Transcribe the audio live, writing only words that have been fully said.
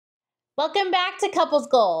Welcome back to Couples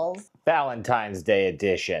Goals. Valentine's Day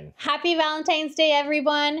edition. Happy Valentine's Day,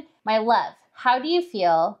 everyone. My love, how do you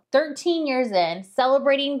feel 13 years in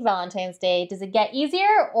celebrating Valentine's Day? Does it get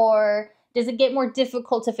easier or does it get more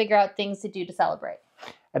difficult to figure out things to do to celebrate?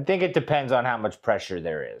 I think it depends on how much pressure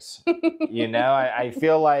there is. I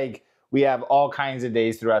feel like we have all kinds of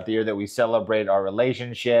days throughout the year that we celebrate our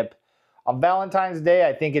relationship. On Valentine's Day,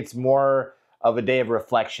 I think it's more of a day of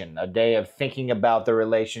reflection, a day of thinking about the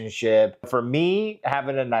relationship. For me,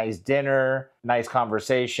 having a nice dinner, nice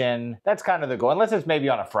conversation, that's kind of the goal, unless it's maybe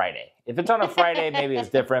on a Friday. If it's on a Friday, maybe it's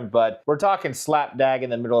different, but we're talking slap dab in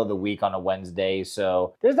the middle of the week on a Wednesday,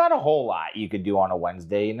 so there's not a whole lot you could do on a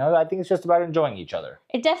Wednesday. I think it's just about enjoying each other.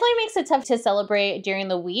 It definitely makes it tough to celebrate during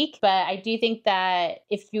the week, but I do think that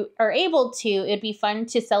if you are able to, it'd be fun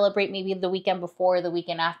to celebrate maybe the weekend before, the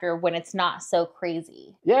weekend after, when it's not so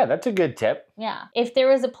crazy. Yeah, that's a good tip. Yeah. If there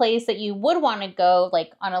was a place that you would want to go,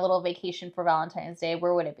 like on a little vacation for Valentine's Day,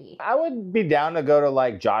 where would it be? I would be down to go to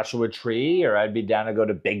like Joshua Tree, or I'd be down to go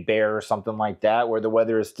to Big Bear or something like that, where the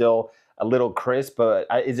weather is still a little crisp. But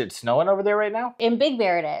is it snowing over there right now? In Big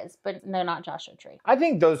Bear it is, but no, not Joshua Tree. I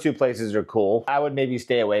think those two places are cool. I would maybe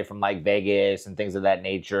stay away from like Vegas and things of that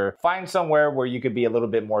nature. Find somewhere where you could be a little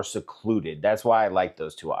bit more secluded. That's why I like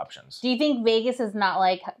those two options. Do you think Vegas is not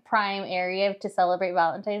like prime area to celebrate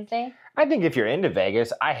Valentine's Day? I think if you're into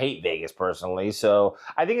Vegas, I hate Vegas personally, so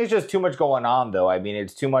I think it's just too much going on though. I mean,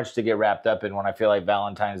 it's too much to get wrapped up in when I feel like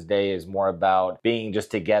Valentine's Day is more about being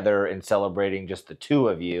just together and celebrating just the two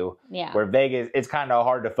of you. Yeah. Where Vegas, it's kind of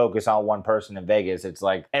hard to focus on one person in Vegas. It's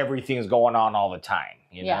like everything's going on all the time.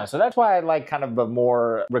 Yeah. So that's why I like kind of a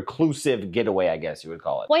more reclusive getaway, I guess you would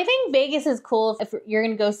call it. Well, I think Vegas is cool if you're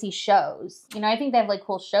going to go see shows. I think they have like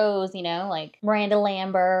cool shows, like Miranda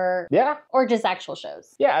Lambert. Yeah. Or just actual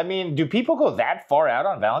shows. Yeah, I mean, do people go that far out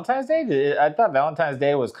on Valentine's Day? I thought Valentine's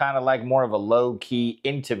Day was kind of like more of a low-key,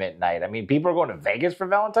 intimate night. I mean, people are going to Vegas for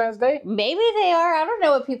Valentine's Day? Maybe they are. I don't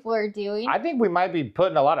know what people are doing. I think we might be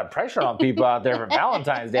putting a lot of pressure on people out there for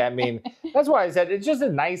Valentine's Day. I mean, that's why I said it's just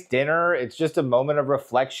a nice dinner. It's just a moment of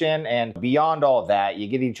reflection, and beyond all that, you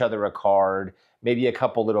get each other a card, maybe a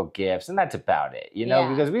couple little gifts, and that's about it,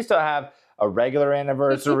 because we still have a regular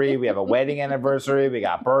anniversary, we have a wedding anniversary, we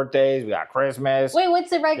got birthdays, we got Christmas. Wait, what's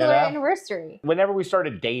the regular anniversary? Whenever we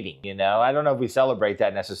started dating, I don't know if we celebrate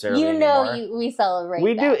that necessarily anymore. We celebrate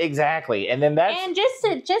We that. do, exactly. And then that's... And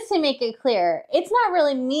just to make it clear, it's not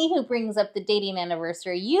really me who brings up the dating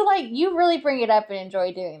anniversary. You really bring it up and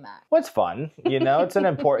enjoy doing that. Well, it's fun, it's an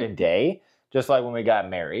important day, just like when we got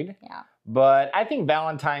married. Yeah. But I think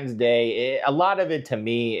Valentine's Day, a lot of it to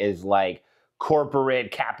me is like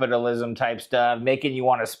corporate capitalism type stuff, making you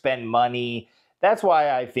want to spend money. That's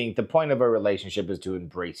why I think the point of a relationship is to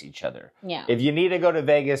embrace each other. Yeah. If you need to go to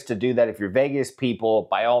Vegas to do that, if you're Vegas people,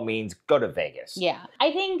 by all means, go to Vegas. Yeah.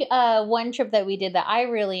 I think one trip that we did that I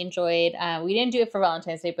really enjoyed, we didn't do it for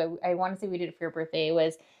Valentine's Day, but I want to say we did it for your birthday,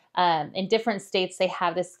 was in different states, they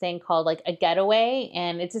have this thing called like a getaway,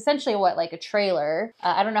 and it's essentially like a trailer.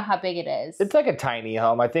 I don't know how big it is. It's like a tiny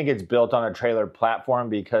home. I think it's built on a trailer platform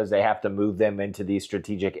because they have to move them into these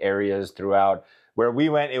strategic areas throughout. Where we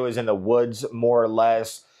went, it was in the woods, more or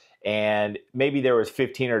less, and maybe there was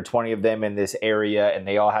 15 or 20 of them in this area, and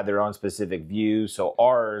they all had their own specific views. So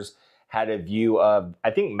ours had a view of,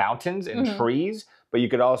 I think, mountains and trees, but you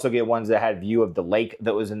could also get ones that had view of the lake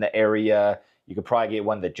that was in the area. You could probably get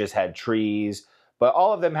one that just had trees, but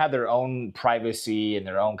all of them had their own privacy and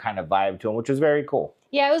their own kind of vibe to them, which was very cool.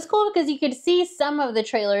 Yeah, it was cool because you could see some of the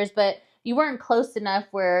trailers, but you weren't close enough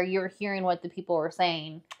where you were hearing what the people were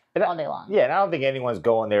saying all day long. Yeah, and I don't think anyone's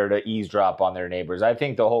going there to eavesdrop on their neighbors. I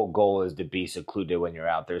think the whole goal is to be secluded when you're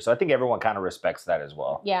out there. So I think everyone kind of respects that as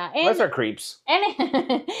well. Yeah. Unless they're creeps. And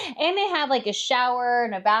it had like a shower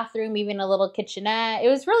and a bathroom, even a little kitchenette. It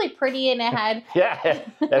was really pretty, and it had... Yeah,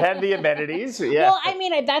 it had the amenities. Yeah. Well, I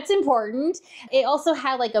mean, that's important. It also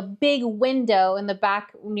had like a big window in the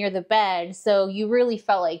back near the bed, so you really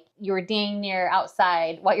felt like you were dang near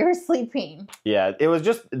outside while you were sleeping. Yeah, it was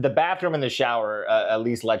just the bathroom and the shower at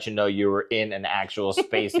least let you know you were in an actual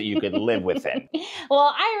space that you could live within.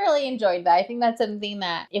 Well, I really enjoyed that. I think that's something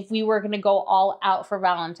that if we were going to go all out for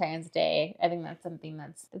Valentine's Day, I think that's something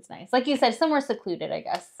that's nice. Like you said, somewhere secluded, I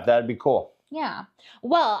guess. That'd be cool. Yeah.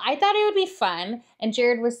 Well, I thought it would be fun, and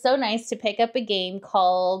Jerid was so nice to pick up a game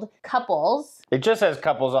called Couples. It just says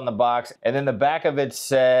Couples on the box, and then the back of it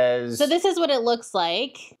says... So this is what it looks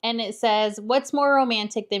like, and it says, what's more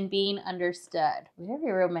romantic than being understood?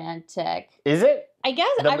 Very romantic. Is it? I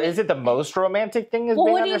guess. Is it the most romantic thing is well,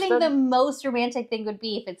 being what do you understood? think the most romantic thing would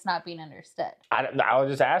be if it's not being understood? I was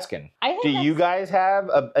just asking. I think Do you guys have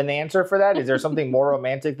an answer for that? Is there something more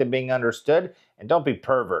romantic than being understood? And don't be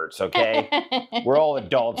perverts, okay? We're all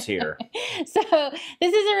adults here. So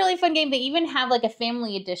this is a really fun game. They even have like a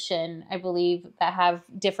family edition, I believe, that have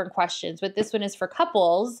different questions. But this one is for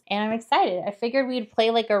couples, and I'm excited. I figured we'd play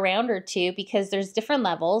like a round or two because there's different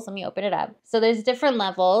levels. Let me open it up. So there's different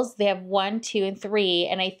levels. They have 1, 2, and 3,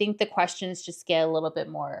 and I think the questions just get a little bit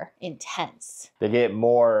more intense. They get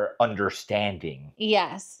more understanding.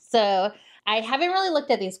 Yes. So I haven't really looked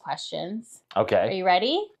at these questions. Okay. Are you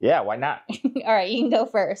ready? Yeah, why not? All right, you can go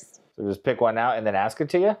first. So just pick one out and then ask it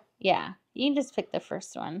to you? Yeah, you can just pick the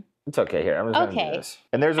first one. It's okay. Here, I'm just going to do this.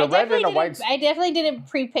 And there's a red and a white. I definitely didn't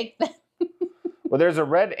pre-pick them. Well, there's a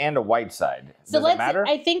red and a white side. Does it matter?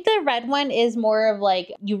 I think the red one is more of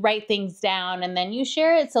like you write things down and then you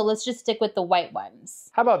share it. So let's just stick with the white ones.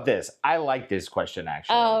 How about this? I like this question,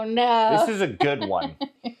 actually. Oh, no. This is a good one.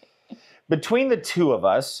 Between the two of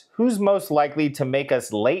us, who's most likely to make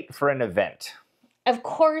us late for an event? Of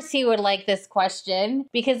course he would like this question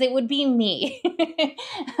because it would be me.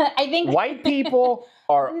 I think white people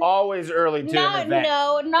are always early to an event.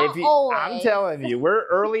 No, not always. I'm telling you, we're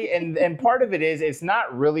early, and part of it is it's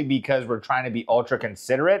not really because we're trying to be ultra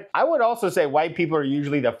considerate. I would also say white people are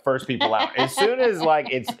usually the first people out. As soon as like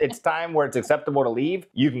it's time where it's acceptable to leave,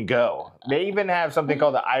 you can go. They even have something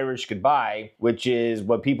called the Irish goodbye, which is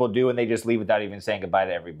what people do and they just leave without even saying goodbye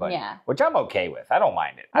to everybody. Yeah. Which I'm okay with. I don't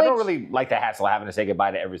mind it. I don't really like the hassle of having to say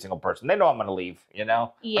goodbye to every single person. They know I'm gonna leave, you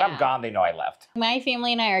know? Yeah. When I'm gone, they know I left. My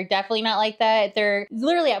family and I are definitely not like that. They're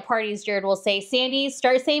literally at parties, Jerid will say, Sandy,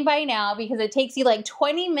 start saying bye now because it takes you like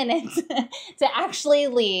 20 minutes to actually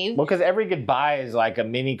leave. Well, because every goodbye is like a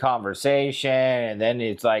mini conversation, and then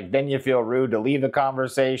it's like, then you feel rude to leave the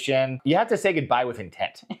conversation. You have to say goodbye with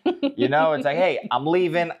intent. You know, it's like, hey, I'm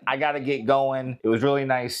leaving. I got to get going. It was really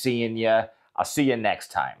nice seeing you. I'll see you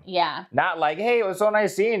next time. Yeah. Not like, hey, it was so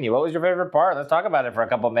nice seeing you. What was your favorite part? Let's talk about it for a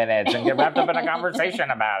couple minutes and get wrapped up in a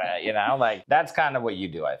conversation about it. You know, like that's kind of what you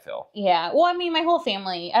do, I feel. Yeah. Well, I mean, my whole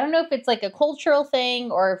family. I don't know if it's like a cultural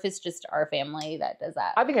thing or if it's just our family that does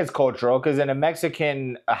that. I think it's cultural because in a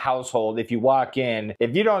Mexican household, if you walk in,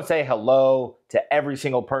 if you don't say hello to every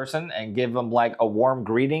single person and give them like a warm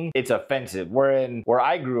greeting, it's offensive. Where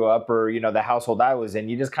I grew up, or, you know, the household I was in,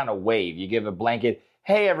 you just kind of wave. You give a blanket,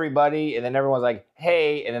 hey, everybody, and then everyone's like,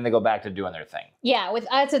 hey, and then they go back to doing their thing. Yeah,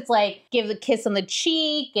 with us, it's like give a kiss on the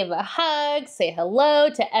cheek, give a hug, say hello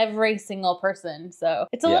to every single person. So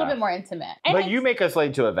it's a little bit more intimate. But you make us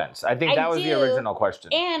late to events. I think that was the original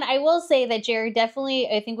question. And I will say that Jerid definitely,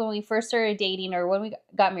 I think when we first started dating or when we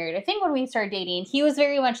got married, I think when we started dating, he was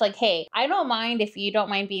very much like, hey, I don't mind if you don't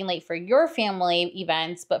mind being late for your family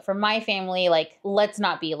events, but for my family, like, let's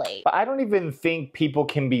not be late. But I don't even think people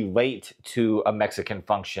can be late to a Mexican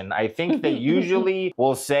function. I think they usually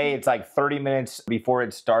will say it's like 30 minutes before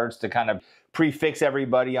it starts to kind of prefix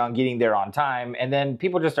everybody on getting there on time, and then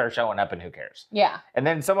people just start showing up and who cares? Yeah. And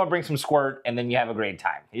then someone brings some squirt and then you have a great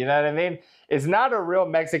time. You know what I mean? It's not a real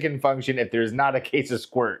Mexican function if there's not a case of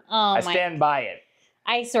squirt. I stand by it.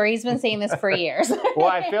 I swear he's been saying this for years. Well,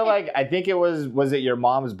 I feel like, I think it was it your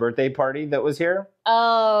mom's birthday party that was here?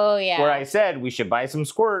 Oh, yeah. Where I said we should buy some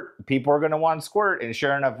squirt. People are going to want squirt. And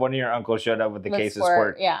sure enough, one of your uncles showed up with the case of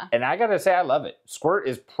squirt. Yeah. And I got to say, I love it. Squirt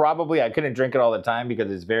is probably, I couldn't drink it all the time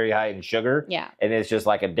because it's very high in sugar. Yeah. And it's just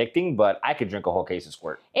like addicting, but I could drink a whole case of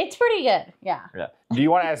squirt. It's pretty good. Yeah. Yeah. Do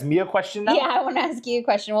you want to ask me a question now? Yeah, I want to ask you a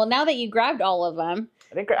question. Well, now that you grabbed all of them.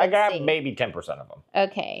 I think I got maybe 10% of them.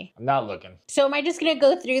 Okay. I'm not looking. So am I just going to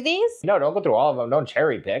go through these? No, don't go through all of them. Don't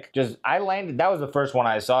cherry pick. Just, I landed, that was the first one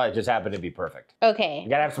I saw. It just happened to be perfect. Okay. You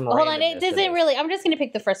got to have some Hold on. It doesn't really, I'm just going to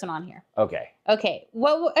pick the first one on here. Okay. Okay.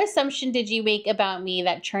 What assumption did you make about me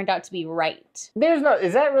that turned out to be right? There's no,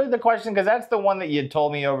 is that really the question? Because that's the one that you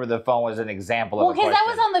told me over the phone was an example of a question. Well, because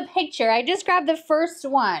that was on the picture. I just grabbed the first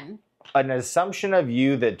one. An assumption of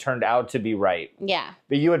you that turned out to be right. Yeah.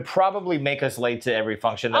 That you would probably make us late to every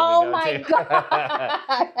function that we go to. Oh my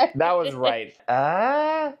God. That was right.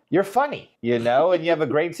 You're funny, you know, and you have a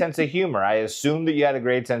great sense of humor. I assumed that you had a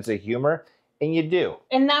great sense of humor, and you do.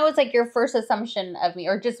 And that was like your first assumption of me,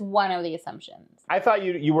 or just one of the assumptions. I thought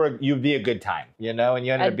you'd be a good time, you know, and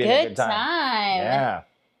you ended up being a good time. Yeah.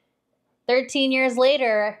 13 years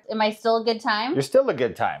later, am I still a good time? You're still a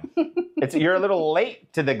good time. You're a little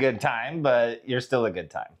late to the good time, but you're still a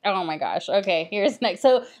good time. Oh my gosh. Okay, here's next.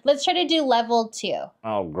 So let's try to do level 2.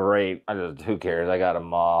 Oh, great. Who cares? I got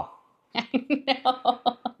them all. I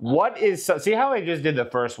know. See how I just did the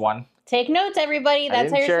first one? Take notes, everybody.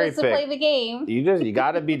 That's how you're supposed to play the game. You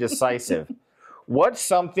got to be decisive. What's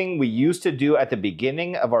something we used to do at the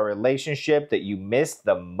beginning of our relationship that you miss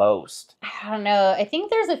the most? I don't know. I think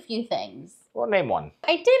there's a few things. Well, name one.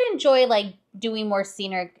 I did enjoy like doing more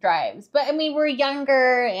scenic drives, but I mean, we're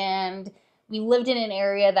younger and we lived in an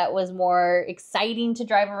area that was more exciting to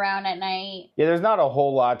drive around at night. Yeah, there's not a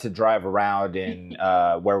whole lot to drive around in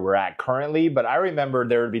where we're at currently, but I remember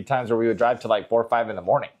there would be times where we would drive to like 4 or 5 in the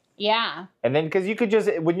morning. Yeah. And then, because you could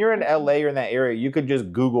just, when you're in LA or in that area, you could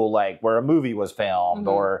just Google like where a movie was filmed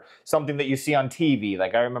or something that you see on TV.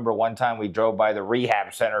 Like I remember one time we drove by the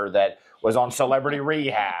rehab center that was on Celebrity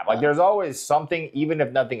Rehab. Like there's always something, even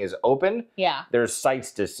if nothing is open, there's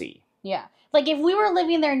sights to see. Yeah. Like if we were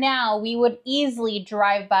living there now, we would easily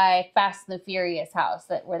drive by Fast and the Furious house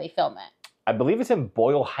where they film it. I believe it's in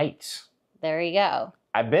Boyle Heights. There you go.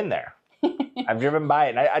 I've been there. I've driven by it.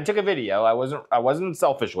 And I took a video. I wasn't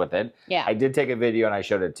selfish with it. Yeah. I did take a video and I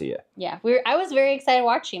showed it to you. Yeah. I was very excited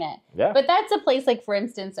watching it. Yeah. But that's a place, like, for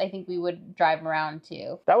instance, I think we would drive around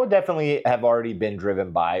to. That would definitely have already been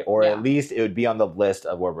driven by, or at least it would be on the list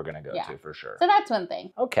of where we're going to go to for sure. So that's one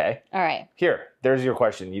thing. Okay. All right. Here, there's your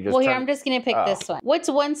question. You just here, I'm just going to pick this one.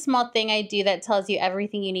 What's one small thing I do that tells you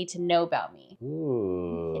everything you need to know about me?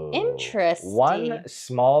 Ooh. Interesting. One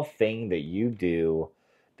small thing that you do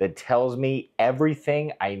that tells me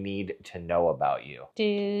everything I need to know about you.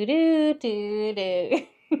 Do, do, do, do.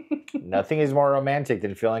 Nothing is more romantic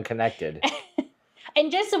than feeling connected.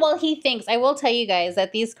 And just while he thinks, I will tell you guys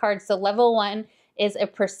that these cards, so level 1 is a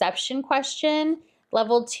perception question,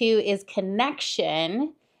 level 2 is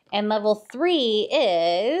connection, and level 3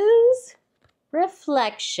 is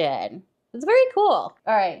reflection. It's very cool.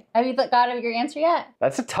 All right. Have you got your answer yet?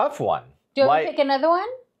 That's a tough one. Do you want to pick another one?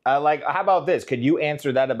 Like, how about this? Could you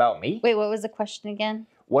answer that about me? Wait, what was the question again?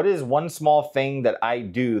 What is one small thing that I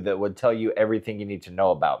do that would tell you everything you need to know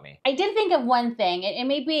about me? I did think of one thing, and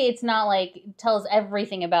maybe it's not like tells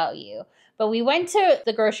everything about you, but we went to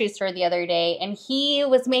the grocery store the other day, and he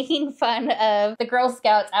was making fun of the Girl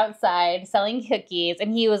Scouts outside selling cookies,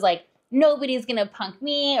 and he was like, nobody's gonna punk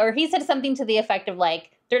me, or he said something to the effect of like,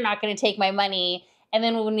 they're not gonna take my money. And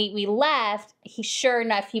then when we left, sure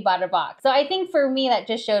enough, he bought a box. So I think for me, that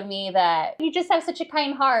just showed me that you just have such a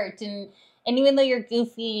kind heart. And even though you're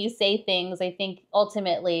goofy, you say things, I think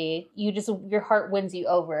ultimately your heart wins you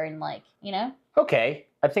over and like, you know? Okay.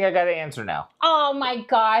 I think I got an answer now. Oh my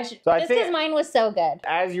gosh. Just because mine was so good.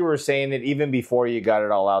 As you were saying it, even before you got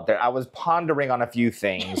it all out there, I was pondering on a few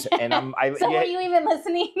things. And were you even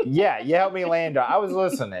listening? Yeah, you helped me land on. I was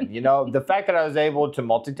listening. You know, the fact that I was able to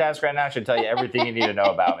multitask right now should tell you everything you need to know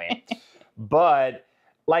about me. But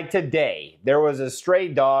like today, there was a stray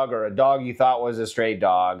dog or a dog you thought was a stray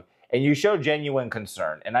dog, and you show genuine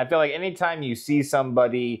concern. And I feel like anytime you see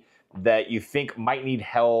somebody that you think might need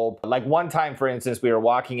help. Like one time, for instance, we were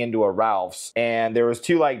walking into a Ralph's and there was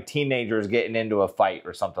 2 like teenagers getting into a fight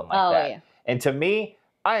or something like that. Yeah. And to me,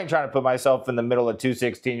 I ain't trying to put myself in the middle of 2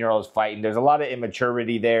 16-year-olds fighting. There's a lot of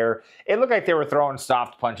immaturity there. It looked like they were throwing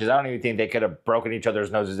soft punches. I don't even think they could have broken each other's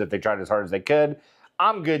noses if they tried as hard as they could.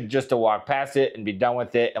 I'm good just to walk past it and be done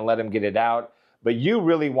with it and let them get it out. But you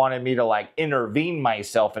really wanted me to like intervene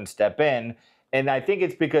myself and step in. And I think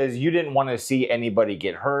it's because you didn't want to see anybody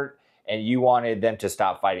get hurt. And you wanted them to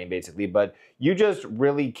stop fighting, basically. But you just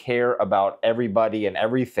really care about everybody and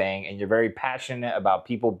everything. And you're very passionate about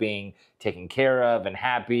people being taken care of and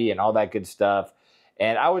happy and all that good stuff.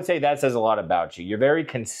 And I would say that says a lot about you. You're very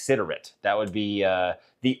considerate. That would be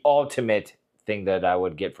the ultimate thing that I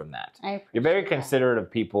would get from that. You're very considerate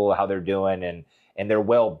of people, how they're doing, and their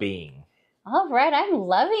well-being. All right. I'm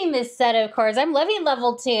loving this set of cards. I'm loving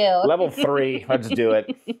level 2. Level 3. Let's do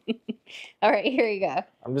it. All right, here you go.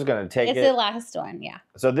 I'm just going to take it. It's the last one, yeah.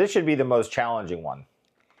 So this should be the most challenging one.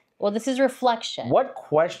 Well, this is reflection. What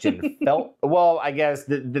question felt... Well, I guess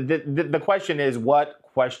the question is, what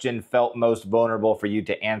question felt most vulnerable for you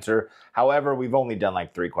to answer? However, we've only done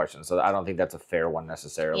like 3 questions, so I don't think that's a fair one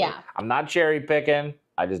necessarily. Yeah. I'm not cherry picking.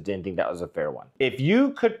 I just didn't think that was a fair one. If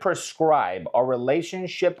you could prescribe our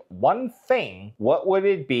relationship one thing, what would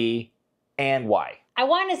it be and why? I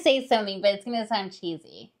want to say something, but it's going to sound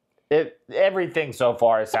cheesy. Everything so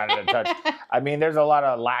far has sounded a touch. I mean, there's a lot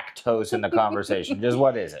of lactose in the conversation. Just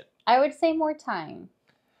what is it? I would say more time.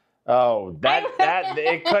 Oh, that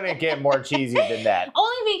it couldn't get more cheesy than that.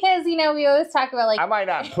 Only because, you know, we always talk about like... I might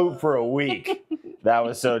not poop for a week. That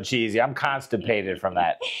was so cheesy. I'm constipated from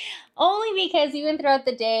that. Only because even throughout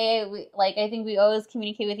the day, I think we always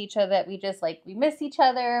communicate with each other that we just we miss each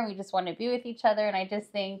other and we just want to be with each other. And I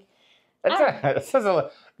just think... This is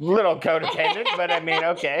a little codependent, but I mean,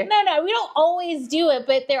 okay. No, we don't always do it,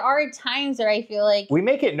 but there are times where I feel like... We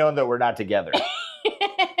make it known that we're not together.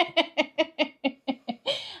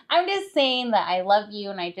 just saying that I love you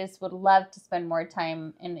and I just would love to spend more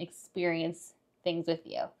time and experience things with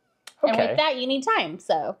you. Okay. And with that, you need time,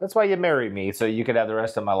 so. That's why you married me, so you could have the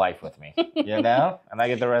rest of my life with me, you know? And I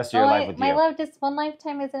get the rest of your life with you. My love, just one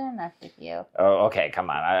lifetime isn't enough with you. Oh, okay, come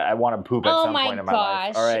on. I want to poop at some point in my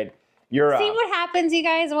life. All right, you're See up. what happens, you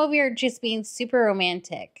guys? I'm over here just being super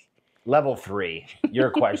romantic. Level 3, your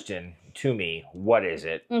question to me, what is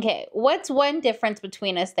it? Okay, what's one difference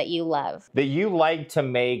between us that you love? That you like to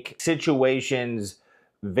make situations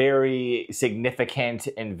very significant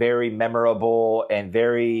and very memorable and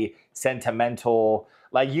very sentimental.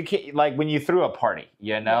 Like you can, like when you threw a party,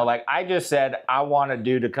 you know, Yeah. like I just said, I want a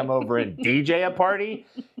dude to come over and DJ a party.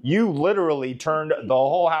 You literally turned the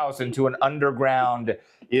whole house into an underground,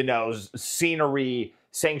 you know, scenery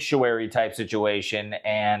sanctuary type situation.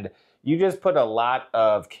 And you just put a lot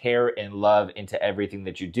of care and love into everything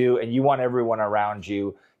that you do. And you want everyone around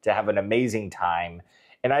you to have an amazing time.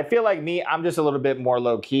 And I feel like me, I'm just a little bit more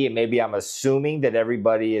low key, and maybe I'm assuming that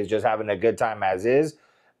everybody is just having a good time as is.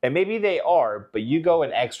 And maybe they are, but you go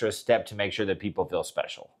an extra step to make sure that people feel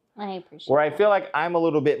special. I appreciate Where I feel like I'm a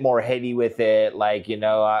little bit more heady with it. Like, you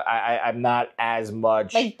know, I'm not as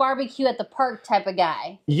much. Like barbecue at the park type of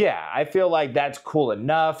guy. Yeah, I feel like that's cool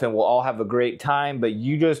enough and we'll all have a great time. But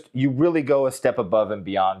you really go a step above and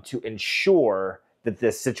beyond to ensure that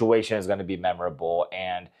this situation is going to be memorable.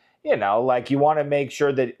 And you know, like you want to make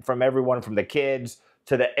sure that from everyone, from the kids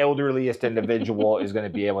to the elderliest individual is going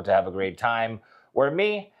to be able to have a great time. Where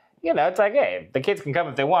me, you know, it's like, hey, the kids can come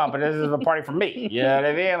if they want, but this is a party for me. You know what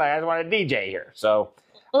I mean? Like I just want a DJ here. So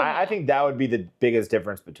I think that would be the biggest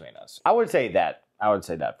difference between us. I would say that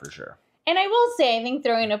for sure. And I will say, I think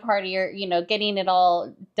throwing a party or, you know, getting it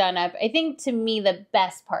all done up, I think to me the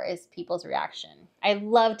best part is people's reaction. I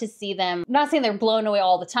love to see them, I'm not saying they're blown away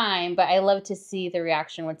all the time, but I love to see the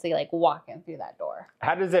reaction once they like walk in through that door.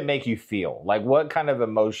 How does it make you feel? Like what kind of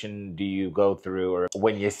emotion do you go through or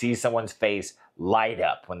when you see someone's face light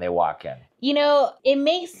up when they walk in? You know, it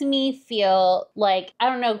makes me feel like, I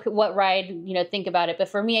don't know what ride, you know, think about it, but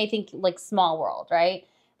for me, I think like Small World, right?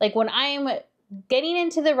 Like when I'm getting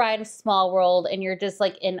into the ride of Small World and you're just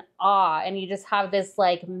like in awe and you just have this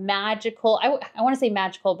like magical, I want to say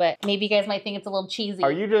magical, but maybe you guys might think it's a little cheesy.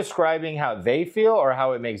 Are you describing how they feel or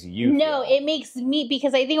how it makes you feel? No, it makes me,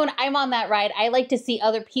 because I think when I'm on that ride, I like to see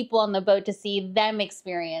other people on the boat to see them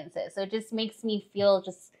experience it. So it just makes me feel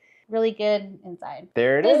just really good inside.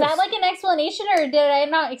 There it is. Is that like an explanation or did I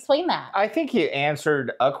not explain that? I think you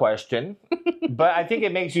answered a question, but I think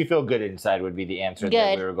it makes you feel good inside would be the answer Good.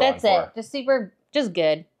 that we were going That's for. it. Just super, just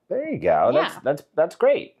good. There you go. Yeah. That's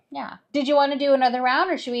great. Yeah. Did you want to do another round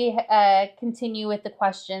or should we continue with the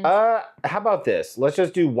questions? How about this? Let's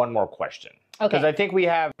just do one more question. Okay. Because I think we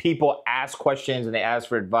have people ask questions and they ask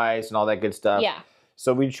for advice and all that good stuff. Yeah.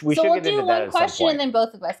 So we should we'll get into do that one at question some point. and then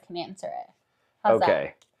both of us can answer it. How's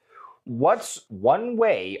Okay. What's one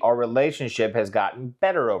way our relationship has gotten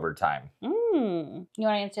better over time? that? You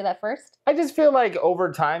want to answer that first? I just feel like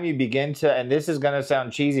over time you begin to, and this is going to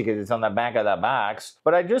sound cheesy because it's on the back of the box,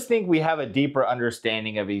 but I just think we have a deeper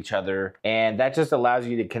understanding of each other and that just allows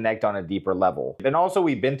you to connect on a deeper level. And also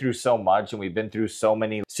we've been through so much and we've been through so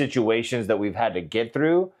many situations that we've had to get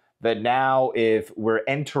through that now if we're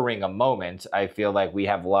entering a moment, I feel like we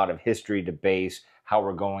have a lot of history to base how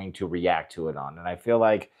we're going to react to it on. And I feel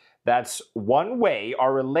like that's one way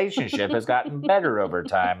our relationship has gotten better over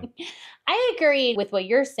time. I agree with what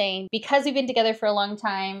you're saying. Because we've been together for a long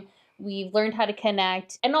time, we've learned how to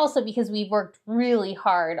connect. And also because we've worked really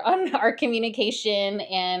hard on our communication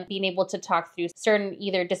and being able to talk through certain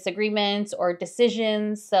either disagreements or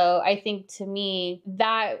decisions. So I think to me,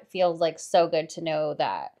 that feels like so good to know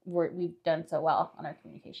that we've done so well on our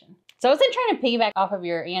communication. So I wasn't trying to piggyback off of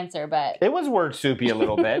your answer, but it was word soupy a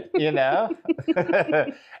little bit, you know?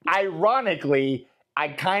 Ironically, I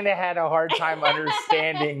kind of had a hard time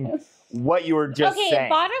understanding what you were just saying. Okay,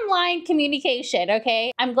 bottom line, communication,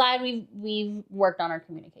 okay? I'm glad we've worked on our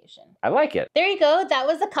communication. I like it. There you go. That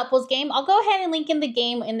was the couples game. I'll go ahead and link in the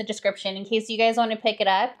game in the description in case you guys want to pick it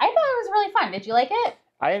up. I thought it was really fun. Did you like it?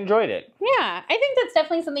 I enjoyed it. Yeah, I think that's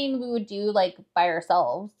definitely something we would do like by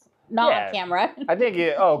ourselves. Not on camera. I think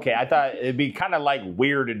I thought it'd be kind of like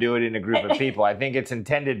weird to do it in a group of people. I think it's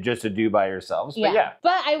intended just to do by yourselves. But yeah.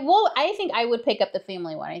 But I think I would pick up the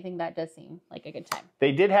family one. I think that does seem like a good time.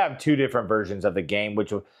 They did have two different versions of the game,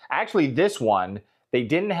 which actually this one, they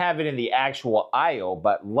didn't have it in the actual aisle,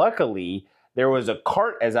 but luckily there was a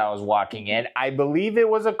cart as I was walking in. I believe it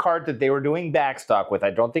was a cart that they were doing backstock with.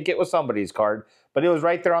 I don't think it was somebody's cart, but it was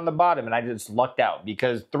right there on the bottom and I just lucked out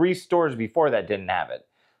because 3 stores before that didn't have it.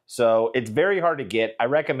 So it's very hard to get. I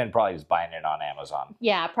recommend probably just buying it on Amazon.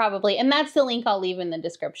 Yeah, probably. And that's the link I'll leave in the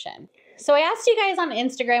description. So I asked you guys on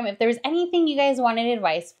Instagram if there's anything you guys wanted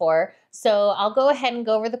advice for. So I'll go ahead and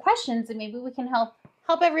go over the questions and maybe we can help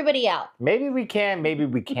everybody out. Maybe we can, maybe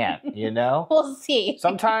we can't, you know? We'll see.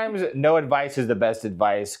 Sometimes no advice is the best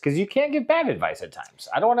advice because you can't give bad advice at times.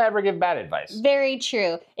 I don't want to ever give bad advice. Very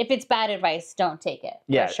true. If it's bad advice, don't take it.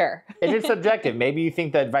 Yeah, for sure. It is subjective. Maybe you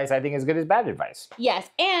think the advice I think is good is bad advice. Yes.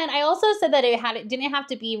 And I also said that it didn't have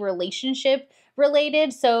to be relationship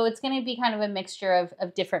related. So it's going to be kind of a mixture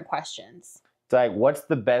of different questions. It's like, what's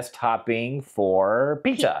the best topping for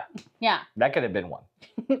pizza? Yeah. That could have been one.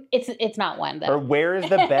 It's not one though. Or where is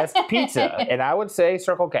the best pizza? And I would say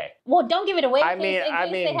Circle K. Well, don't give it away I in mean,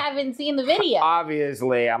 case they haven't seen the video.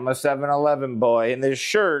 Obviously, I'm a 7-Eleven boy, and this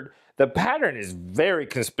shirt, the pattern is very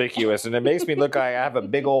conspicuous, and it makes me look like I have a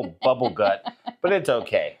big old bubble gut. But it's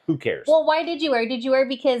okay. Who cares? Well, why did you wear? Did you wear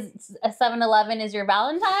because a 7-Eleven is your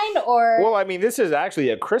Valentine, or? Well, I mean, this is actually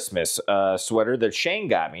a Christmas sweater that Shane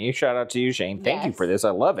got me. Shout out to you, Shane. Thank you for this.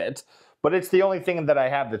 I love it. But it's the only thing that I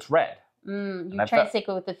have that's red. You're trying to stick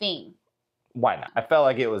with the theme. Why not? I felt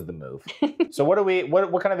like it was the move. So what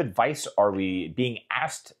kind of advice are we being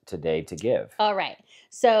asked today to give? All right.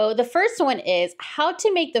 So the first one is how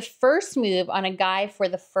to make the first move on a guy for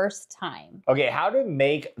the first time. Okay, how to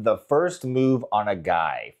make the first move on a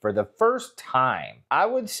guy for the first time. I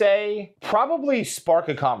would say probably spark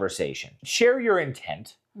a conversation. Share your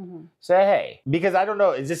intent. Mm-hmm. Say, hey, because I don't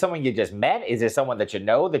know, is this someone you just met? Is this someone that you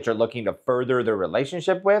know that you're looking to further the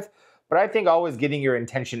relationship with? But I think always getting your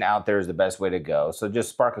intention out there is the best way to go. So just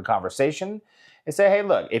spark a conversation and say, hey,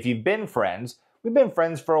 look, if you've been friends, we've been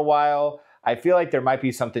friends for a while. I feel like there might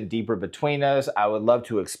be something deeper between us. I would love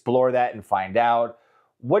to explore that and find out.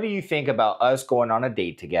 What do you think about us going on a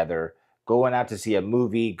date together, going out to see a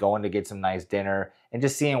movie, going to get some nice dinner, and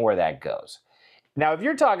just seeing where that goes? Now, if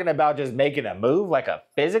you're talking about just making a move, like a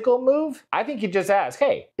physical move, I think you just ask,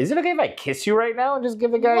 hey, is it okay if I kiss you right now and just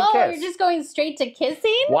give the guy a kiss? You're just going straight to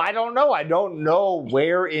kissing? Well, I don't know. I don't know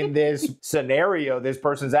where in this scenario this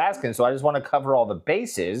person's asking, so I just want to cover all the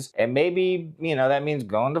bases, and maybe, that means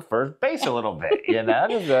going to first base a little bit,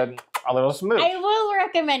 just a little smooth. I will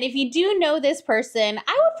recommend, if you do know this person,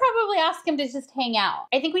 I would probably ask him to just hang out.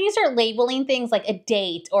 I think when you start labeling things like a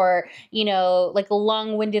date or, like a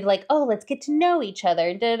long-winded, like, oh, let's get to know each other,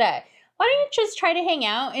 why don't you just try to hang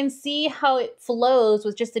out and see how it flows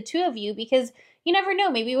with just the two of you? Because you never know.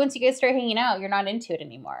 Maybe once you guys start hanging out, you're not into it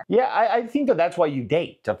anymore. Yeah, I think that's why you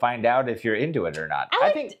date, to find out if you're into it or not.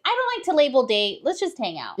 I don't like to label date. Let's just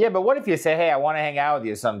hang out. Yeah, but what if you say, hey, I want to hang out with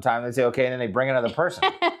you sometime? They say, okay, and then they bring another person.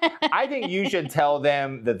 I think you should tell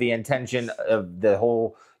them that the intention of the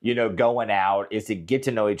whole, going out is to get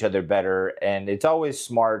to know each other better. And it's always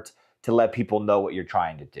smart to let people know what you're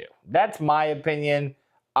trying to do. That's my opinion.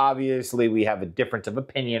 Obviously, we have a difference of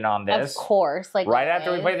opinion on this. Of course. Right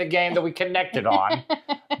after we play the game that we connected on.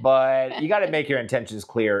 But you got to make your intentions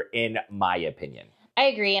clear, in my opinion. I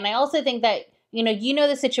agree. And I also think that, you know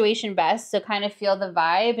the situation best. So kind of feel the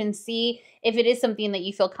vibe and see if it is something that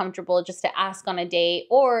you feel comfortable just to ask on a date,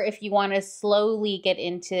 or if you want to slowly get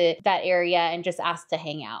into that area and just ask to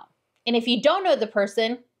hang out. And if you don't know the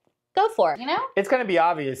person, go for it, It's going to be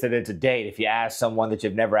obvious that it's a date if you ask someone that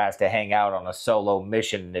you've never asked to hang out on a solo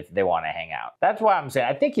mission if they want to hang out. That's why I'm saying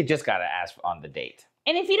I think you just got to ask on the date.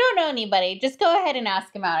 And if you don't know anybody, just go ahead and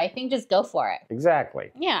ask them out. I think just go for it.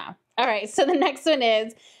 Exactly. Yeah. All right. So the next one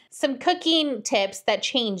is some cooking tips that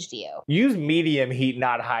changed you. Use medium heat,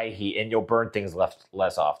 not high heat, and you'll burn things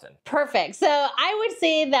less often. Perfect. So I would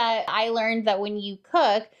say that I learned that when you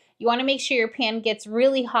cook, you want to make sure your pan gets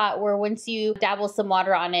really hot, where once you dabble some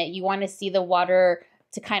water on it, you want to see the water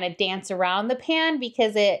to kind of dance around the pan,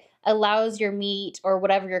 because it allows your meat or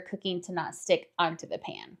whatever you're cooking to not stick onto the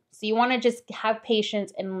pan. So you want to just have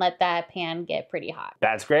patience and let that pan get pretty hot.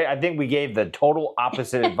 That's great. I think we gave the total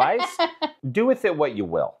opposite advice. Do with it what you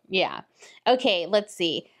will. Yeah. Okay, let's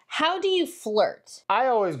see. How do you flirt? I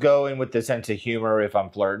always go in with the sense of humor if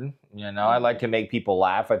I'm flirting. I like to make people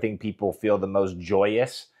laugh. I think people feel the most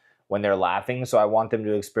joyous when they're laughing, so I want them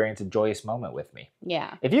to experience a joyous moment with me.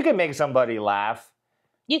 Yeah. If you can make somebody laugh,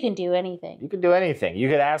 you can do anything. You can do anything. You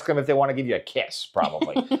could ask them if they want to give you a kiss,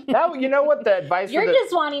 probably. Now, you know what the advice You're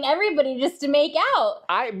just wanting everybody just to make out.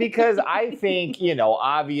 Because I think,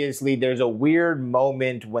 obviously there's a weird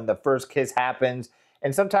moment when the first kiss happens,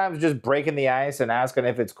 and sometimes just breaking the ice and asking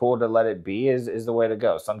if it's cool to let it be is the way to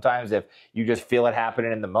go. Sometimes if you just feel it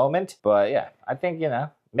happening in the moment, but yeah, I think,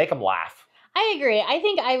 make them laugh. I agree. I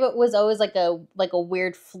think I was always like a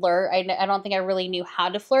weird flirt. I don't think I really knew how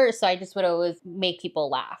to flirt, so I just would always make people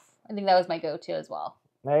laugh. I think that was my go-to as well.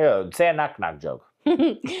 There you go. Say a knock-knock joke.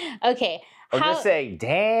 Okay. Or just say,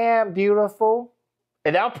 damn, beautiful.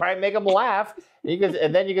 And that'll probably make them laugh.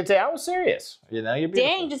 And then you can say, I was serious. You know, you're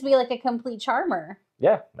beautiful. Dang, just be like a complete charmer.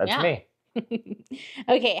 Yeah, that's me.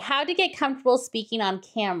 Okay, how to get comfortable speaking on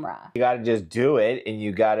camera. You got to just do it. And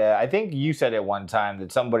you got to, I think you said it one time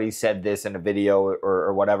that somebody said this in a video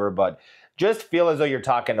or whatever, but just feel as though you're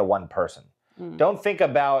talking to one person. Don't think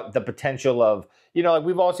about the potential of, you know, like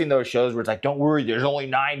we've all seen those shows where it's like, don't worry, there's only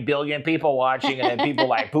 9 billion people watching, and then people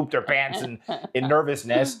like poop their pants in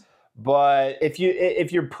nervousness. But if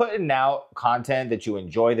you're putting out content that you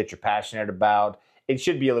enjoy, that you're passionate about, it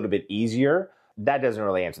should be a little bit easier. That doesn't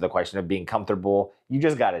really answer the question of being comfortable. You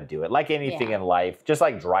just got to do it. Like anything in life, just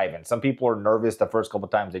like driving. Some people are nervous the first couple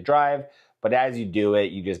times they drive, but as you do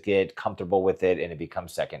it, you just get comfortable with it and it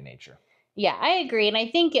becomes second nature. Yeah, I agree. And I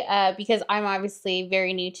think because I'm obviously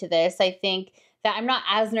very new to this, I think that I'm not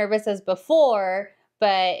as nervous as before,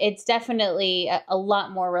 but it's definitely a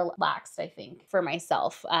lot more relaxed, I think, for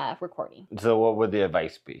myself recording. So what would the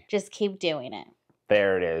advice be? Just keep doing it.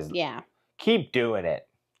 There it is. Yeah. Keep doing it.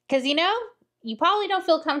 Because, you know, you probably don't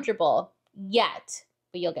feel comfortable yet,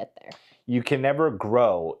 but you'll get there. You can never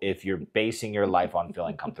grow if you're basing your life on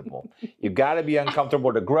feeling comfortable. You've got to be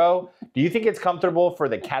uncomfortable to grow. Do you think it's comfortable for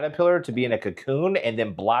the caterpillar to be in a cocoon and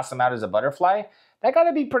then blossom out as a butterfly? That got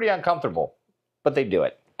to be pretty uncomfortable, but they do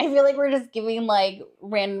it. I feel like we're just giving like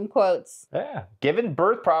random quotes. Yeah. Giving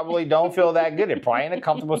birth probably don't feel that good. It's probably in a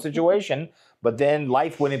comfortable situation, but then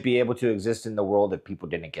life wouldn't be able to exist in the world if people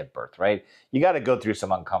didn't give birth, right? You got to go through some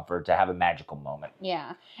uncomfort to have a magical moment.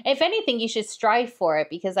 Yeah. If anything, you should strive for it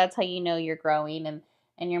because that's how you know you're growing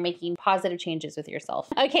and you're making positive changes with yourself.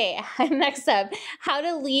 Okay, next up, how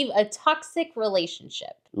to leave a toxic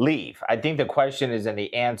relationship. Leave. I think the question is in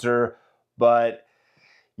the answer, but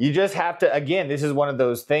you just have to, again, this is one of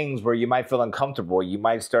those things where you might feel uncomfortable. You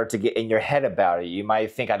might start to get in your head about it. You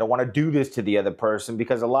might think, I don't want to do this to the other person,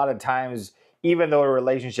 because a lot of times, even though a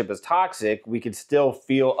relationship is toxic, we could still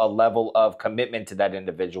feel a level of commitment to that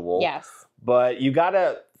individual. Yes. But you got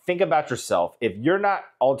to think about yourself. If you're not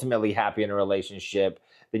ultimately happy in a relationship,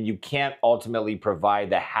 then you can't ultimately provide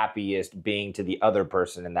the happiest being to the other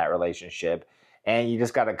person in that relationship. And you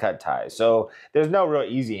just got to cut ties. So there's no real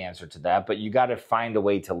easy answer to that, but you got to find a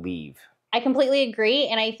way to leave. I completely agree.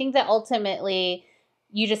 And I think that ultimately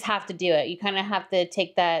you just have to do it. You kind of have to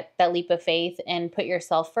take that leap of faith and put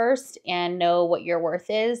yourself first and know what your worth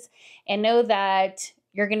is and know that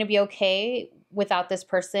you're going to be okay without this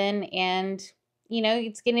person. And, you know,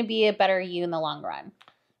 it's going to be a better you in the long run.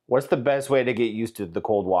 What's the best way to get used to the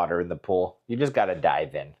cold water in the pool? You just got to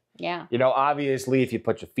dive in. Yeah. You know, obviously, if you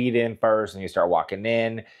put your feet in first and you start walking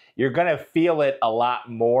in, you're going to feel it a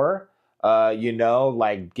lot more, you know,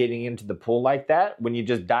 like getting into the pool like that. When you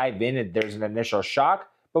just dive in, there's an initial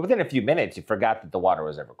shock. But within a few minutes, you forgot that the water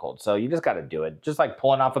was ever cold. So you just got to do it. Just like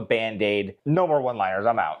pulling off a Band-Aid. No more one-liners.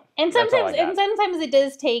 I'm out. And sometimes it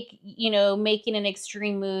does take, you know, making an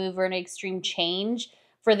extreme move or an extreme change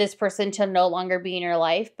for this person to no longer be in your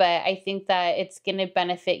life. But I think that it's going to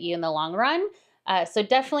benefit you in the long run. So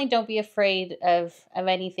definitely don't be afraid of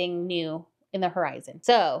anything new in the horizon.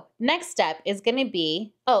 So next step is going to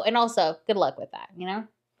be, oh, and also good luck with that, you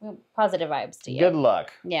know, positive vibes to you. Good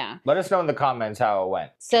luck. Yeah. Let us know in the comments how it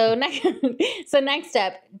went. So next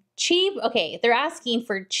step, cheap. Okay. They're asking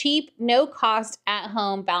for cheap, no cost at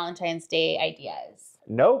home Valentine's Day ideas.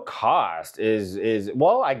 No cost is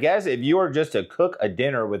well, I guess if you were just to cook a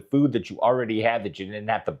dinner with food that you already had that you didn't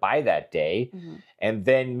have to buy that day, and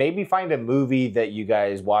then maybe find a movie that you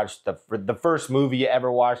guys watched, the first movie you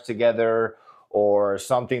ever watched together, or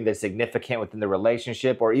something that's significant within the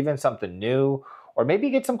relationship, or even something new, or maybe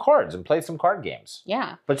get some cards and play some card games.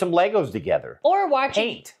 Yeah. Put some Legos together. Or watch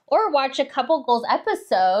Paint. Or watch a Couple Goals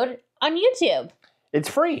episode on YouTube. It's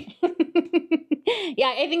free.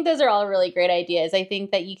 Yeah, I think those are all really great ideas. I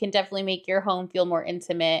think that you can definitely make your home feel more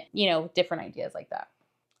intimate, you know, different ideas like that.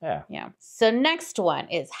 Yeah. Yeah. So next one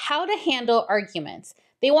is how to handle arguments.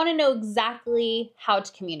 They want to know exactly how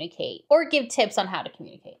to communicate or give tips on how to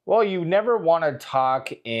communicate. Well, you never want to talk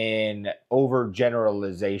in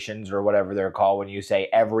overgeneralizations or whatever they're called when you say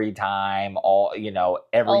every time, all, you know,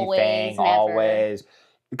 everything, always,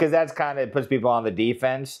 because that's kind of puts people on the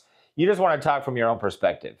defense. You just want to talk from your own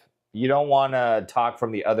perspective. You don't want to talk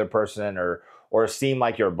from the other person or seem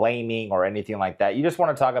like you're blaming or anything like that. You just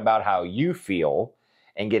want to talk about how you feel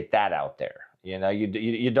and get that out there. You know,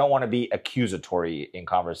 you don't want to be accusatory in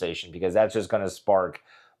conversation, because that's just going to spark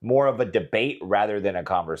more of a debate rather than a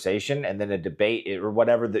conversation. And then a debate, or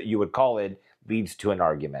whatever that you would call it, leads to an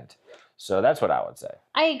argument. So that's what I would say.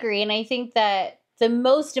 I agree. And I think that the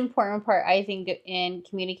most important part, I think, in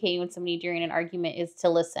communicating with somebody during an argument is to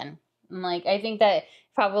listen. And like, I think that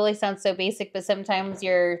probably sounds so basic, but sometimes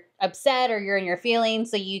you're upset or you're in your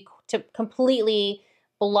feelings, so you to completely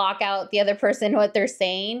block out the other person, what they're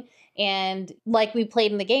saying. And like we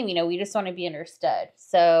played in the game, we just want to be understood.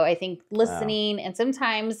 So I think listening, and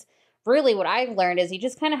sometimes really what I've learned is you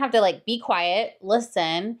just kind of have to like be quiet,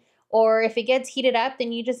 listen, or if it gets heated up,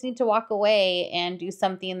 then you just need to walk away and do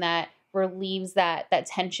something that relieves that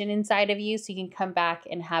tension inside of you, so you can come back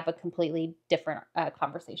and have a completely different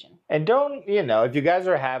conversation. And don't, if you guys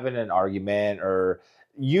are having an argument, or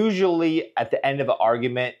usually at the end of an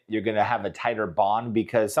argument, you're going to have a tighter bond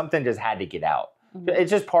because something just had to get out.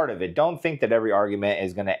 It's just part of it. Don't think that every argument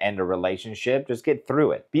is going to end a relationship. Just get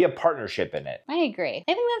through it. Be a partnership in it. I agree.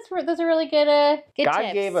 I think those are really good good God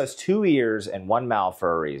tips. gave us 2 ears and 1 mouth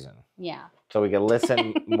for a reason. Yeah. So we can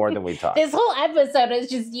listen more than we talk. This whole episode is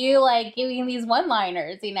just you like giving these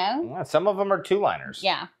one-liners, Well, some of them are 2-liners.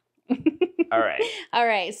 Yeah. All right. All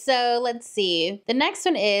right. So let's see. The next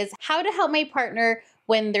one is how to help my partner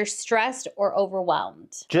when they're stressed or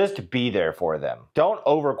overwhelmed. Just be there for them. Don't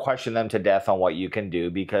over question them to death on what you can do,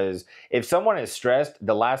 because if someone is stressed,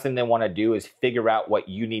 the last thing they want to do is figure out what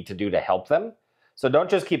you need to do to help them. So don't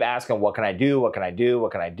just keep asking, what can I do? What can I do?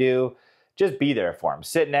 What can I do? Just be there for them.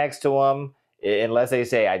 Sit next to them, unless they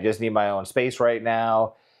say, I just need my own space right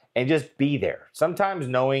now, and just be there. Sometimes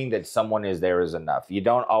knowing that someone is there is enough. You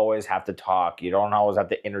don't always have to talk. You don't always have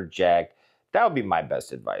to interject. That would be my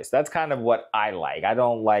best advice. That's kind of what I like. I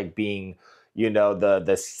don't like being,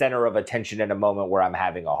 the center of attention in a moment where I'm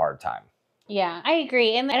having a hard time. Yeah, I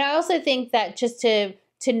agree. And I also think that just to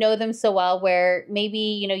know them so well, where maybe,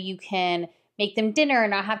 you can make them dinner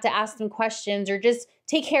and not have to ask them questions, or just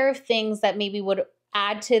take care of things that maybe would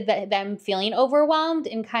add to them feeling overwhelmed,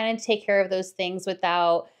 and kind of take care of those things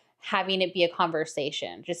without having it be a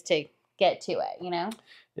conversation, just to get to it,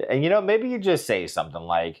 And, maybe you just say something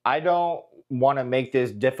like, I don't want to make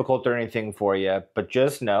this difficult or anything for you, but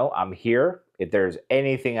just know I'm here. If there's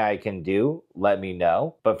anything I can do, let me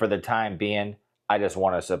know. But for the time being, I just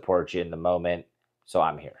want to support you in the moment. So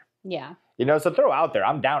I'm here. Yeah. So throw out there,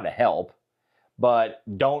 I'm down to help, but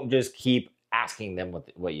don't just keep asking them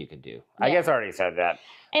what you could do. Yeah. I guess I already said that.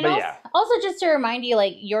 And also just to remind you,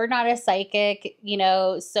 like, you're not a psychic,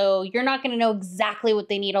 so you're not going to know exactly what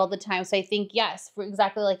they need all the time. So I think, yes, for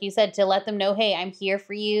exactly like you said, to let them know, hey, I'm here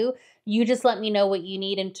for you. You just let me know what you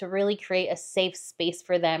need, and to really create a safe space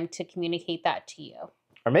for them to communicate that to you.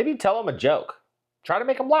 Or maybe tell them a joke. Try to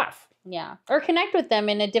make them laugh. Yeah. Or connect with them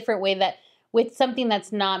in a different way, with something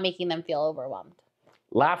that's not making them feel overwhelmed.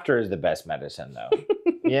 Laughter is the best medicine, though.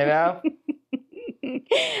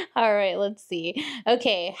 All right, let's see.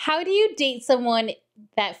 Okay, how do you date someone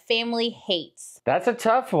that family hates? That's a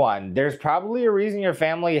tough one. There's probably a reason your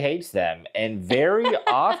family hates them, and very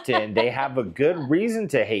often they have a good reason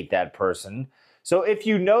to hate that person. So if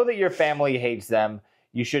you know that your family hates them,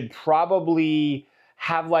 you should probably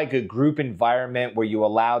have like a group environment where you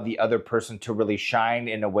allow the other person to really shine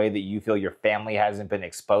in a way that you feel your family hasn't been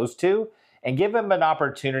exposed to, and give them an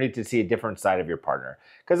opportunity to see a different side of your partner.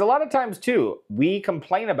 Because a lot of times too, we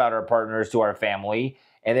complain about our partners to our family,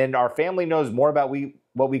 and then our family knows more about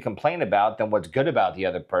what we complain about than what's good about the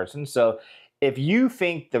other person. So if you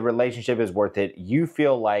think the relationship is worth it, you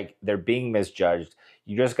feel like they're being misjudged,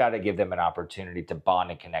 you just got to give them an opportunity to bond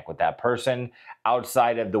and connect with that person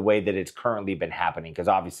outside of the way that it's currently been happening, because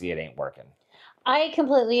obviously it ain't working. I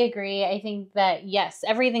completely agree. I think that, yes,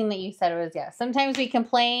 everything that you said was yes. Sometimes we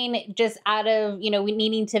complain just out of, we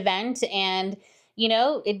needing to vent, and,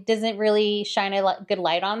 it doesn't really shine a good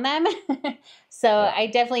light on them. So yeah. I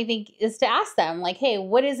definitely think is to ask them, like, hey,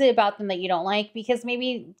 what is it about them that you don't like? Because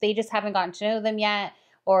maybe they just haven't gotten to know them yet,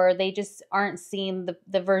 or they just aren't seeing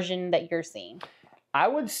the version that you're seeing. I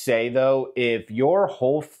would say, though, if your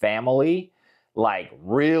whole family, like,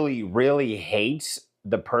 really, really hates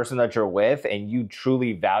the person that you're with, and you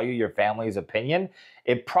truly value your family's opinion,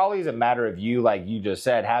 it probably is a matter of you, like you just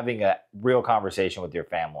said, having a real conversation with your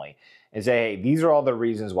family and say, hey, these are all the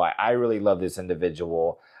reasons why I really love this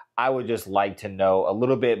individual. I would just like to know a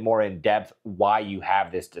little bit more in depth why you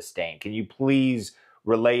have this disdain. Can you please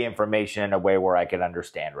relay information in a way where I can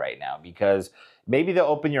understand right now? Because maybe they'll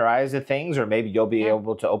open your eyes to things, or maybe you'll be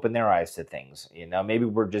able to open their eyes to things. Maybe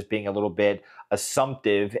we're just being a little bit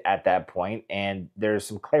assumptive at that point, and there's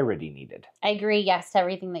some clarity needed. I agree, yes, to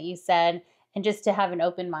everything that you said, and just to have an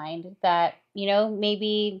open mind that,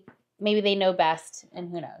 maybe they know best, and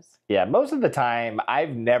who knows. Yeah, most of the time,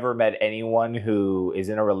 I've never met anyone who is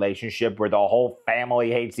in a relationship where the whole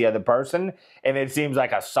family hates the other person, and it seems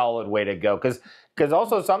like a solid way to go. Because Because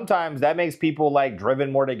also sometimes that makes people like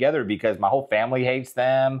driven more together because my whole family hates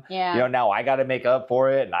them. Yeah. You know, now I got to make up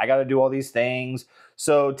for it and I got to do all these things.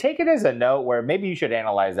 So take it as a note where maybe you should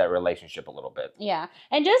analyze that relationship a little bit. Yeah.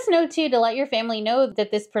 And just know too, to let your family know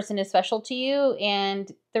that this person is special to you.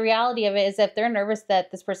 And the reality of it is if they're nervous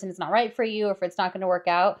that this person is not right for you or if it's not going to work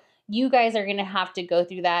out, you guys are going to have to go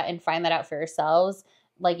through that and find that out for yourselves.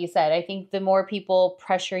 Like you said, I think the more people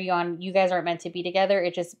pressure you on, you guys aren't meant to be together,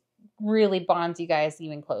 it just really bonds you guys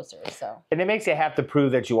even closer. So, and it makes you have to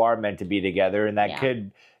prove that you are meant to be together, and that Yeah.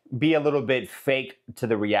 could be a little bit fake to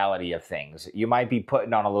the reality of things. You might be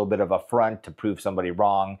putting on a little bit of a front to prove somebody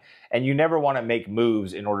wrong, and you never want to make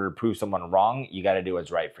moves in order to prove someone wrong. You got to do what's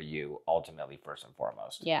right for you, ultimately, first and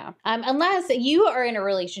foremost. yeah. Unless you are in a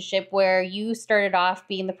relationship where you started off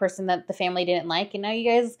being the person that the family didn't like, and now you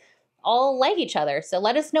guys all like each other. So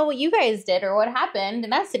let us know what you guys did or what happened in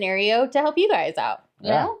that scenario to help you guys out. You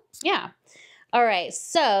know? Yeah. All right.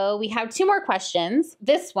 So we have 2 more questions.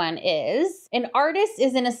 This one is, an artist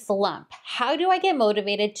is in a slump. How do I get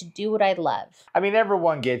motivated to do what I love? I mean,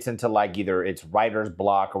 everyone gets into like either it's writer's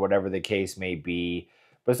block or whatever the case may be,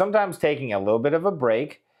 but sometimes taking a little bit of a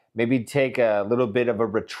break, maybe take a little bit of a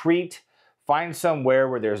retreat, find somewhere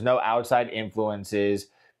where there's no outside influences,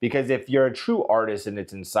 because if you're a true artist and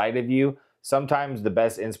it's inside of you, sometimes the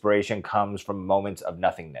best inspiration comes from moments of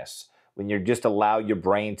nothingness, when you just allow your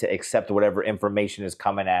brain to accept whatever information is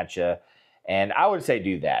coming at you. And I would say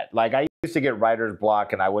do that. Like I used to get writer's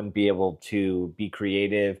block and I wouldn't be able to be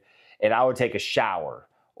creative, and I would take a shower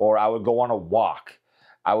or I would go on a walk.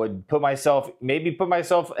 I would put myself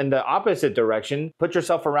in the opposite direction, put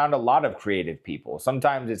yourself around a lot of creative people.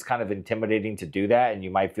 Sometimes it's kind of intimidating to do that and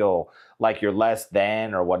you might feel like you're less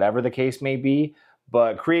than or whatever the case may be,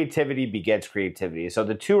 but creativity begets creativity. So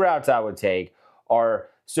the 2 routes I would take are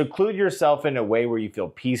seclude yourself in a way where you feel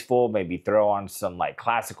peaceful, maybe throw on some like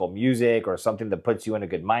classical music or something that puts you in a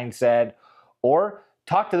good mindset, or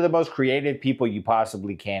talk to the most creative people you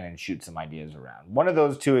possibly can and shoot some ideas around. One of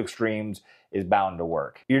those 2 extremes is bound to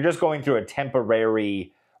work. You're just going through a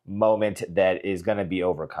temporary moment that is going to be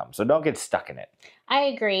overcome. So don't get stuck in it. I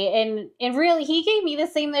agree. And really, he gave me the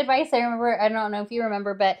same advice. I remember, I don't know if you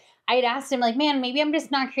remember, but I'd asked him like, man, maybe I'm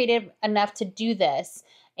just not creative enough to do this.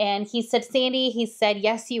 And he said, Sandy, he said,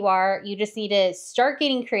 yes, you are. You just need to start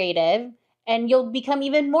getting creative and you'll become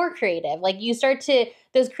even more creative. Like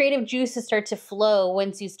those creative juices start to flow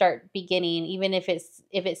once you start beginning, even if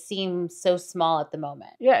it seems so small at the moment.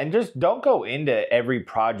 Yeah, and just don't go into every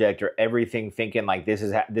project or everything thinking like this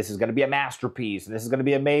is going to be a masterpiece and this is going to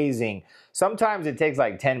be amazing. Sometimes it takes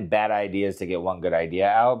like 10 bad ideas to get one good idea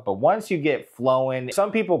out, but once you get flowing,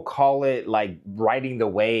 some people call it like riding the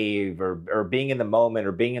wave or being in the moment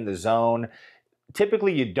or being in the zone.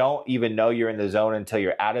 Typically, you don't even know you're in the zone until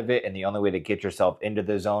you're out of it, and the only way to get yourself into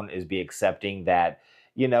the zone is be accepting that,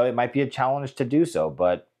 you know, it might be a challenge to do so,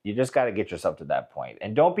 but you just got to get yourself to that point.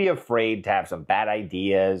 And don't be afraid to have some bad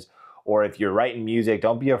ideas, or if you're writing music,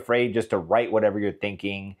 don't be afraid just to write whatever you're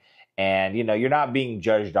thinking. And, you know, you're not being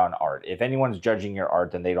judged on art. If anyone's judging your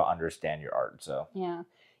art, then they don't understand your art. So yeah,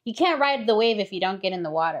 you can't ride the wave if you don't get in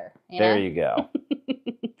the water. There you go.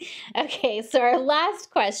 Okay, so our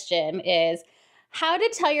last question is, how to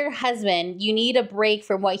tell your husband you need a break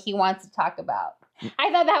from what he wants to talk about.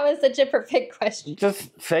 I thought that was such a perfect question.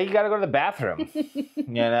 Just say you got to go to the bathroom. You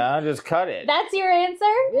know, just cut it. That's your answer?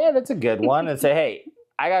 Yeah, that's a good one. And say, hey,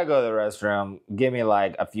 I got to go to the restroom. Give me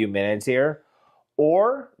like a few minutes here.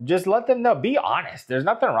 Or just let them know. Be honest. There's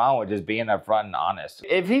nothing wrong with just being upfront and honest.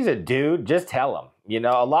 If he's a dude, just tell him. You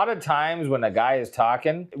know, a lot of times when a guy is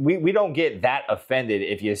talking, we don't get that offended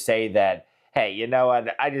if you say that, hey, you know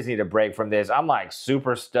what, I just need a break from this. I'm like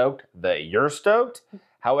super stoked that you're stoked.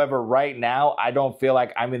 However, right now, I don't feel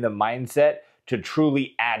like I'm in the mindset to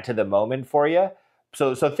truly add to the moment for you.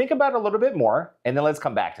 So think about it a little bit more, and then let's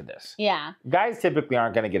come back to this. Yeah. Guys typically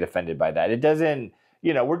aren't going to get offended by that. It doesn't,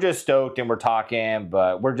 you know, we're just stoked and we're talking,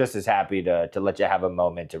 but we're just as happy to let you have a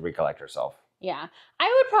moment to recollect yourself. Yeah.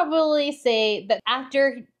 I would probably say that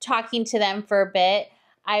after talking to them for a bit,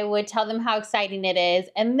 I would tell them how exciting it is,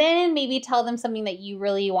 and then maybe tell them something that you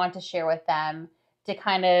really want to share with them to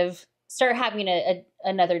kind of start having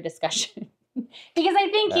another discussion. Because I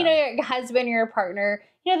think, you know, your husband, your partner,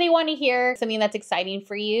 you know, they want to hear something that's exciting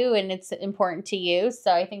for you and it's important to you.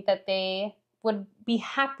 So I think that they would be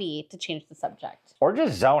happy to change the subject. Or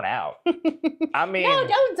just zone out. I mean... No,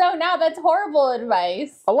 don't zone out. That's horrible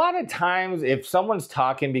advice. A lot of times, if someone's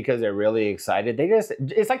talking because they're really excited,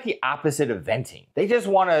 it's like the opposite of venting. They just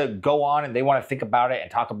want to go on and they want to think about it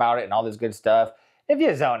and talk about it and all this good stuff. If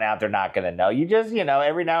you zone out, they're not going to know. You just,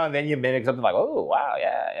 every now and then you mimic something like, oh, wow,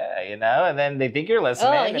 yeah, and then they think you're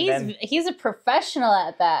listening. Oh, he's a professional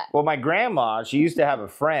at that. Well, my grandma, she used to have a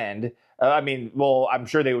friend. I'm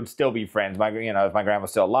sure they would still be friends, if my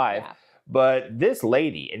grandma's still alive. Yeah. But this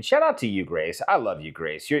lady, and shout out to you, Grace. I love you,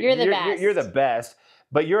 Grace. You're the best. You're the best.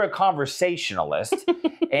 But you're a conversationalist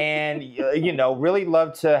and, really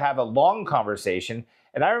love to have a long conversation.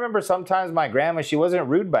 And I remember sometimes my grandma, she wasn't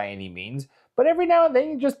rude by any means, but every now and then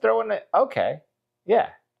you just throw in okay, yeah.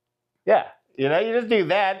 You just do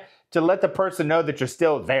that to let the person know that you're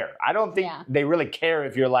still there. I don't think they really care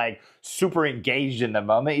if you're like super engaged in the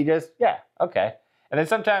moment. You just, okay. And then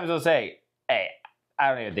sometimes they'll say, hey, I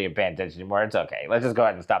don't even think you're paying attention anymore. It's okay. Let's just go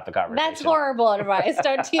ahead and stop the conversation. That's horrible advice.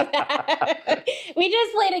 Don't do that. We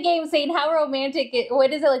just played a game saying how romantic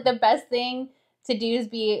what is it, like the best thing to do is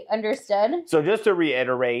be understood? So just to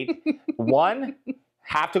reiterate, one,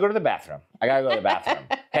 have to go to the bathroom. I gotta go to the bathroom.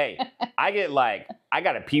 Hey, I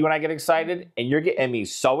gotta pee when I get excited, and you're getting me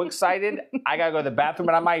so excited, I gotta go to the bathroom,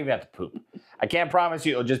 and I might even have to poop. I can't promise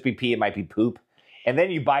you it'll just be pee, it might be poop. And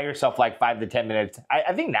then you buy yourself like 5 to 10 minutes.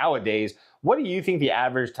 I think nowadays, what do you think the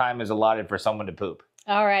average time is allotted for someone to poop?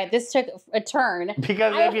 All right, this took a turn.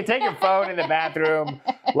 Because if you take your phone in the bathroom,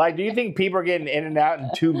 do you think people are getting in and out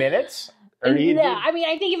in 2 minutes? I think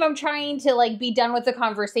if I'm trying to be done with the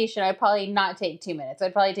conversation, I'd probably not take 2 minutes.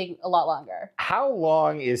 I'd probably take a lot longer. How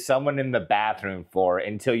long is someone in the bathroom for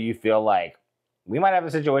until you feel like we might have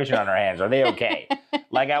a situation on our hands? Are they okay?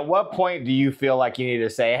 At what point do you feel like you need to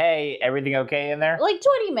say, hey, everything okay in there?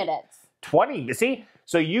 20 minutes. 20? See?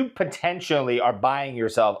 So you potentially are buying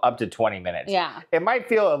yourself up to 20 minutes. Yeah. It might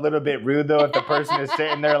feel a little bit rude, though, if the person is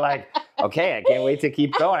sitting there like, okay, I can't wait to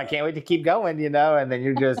keep going. And then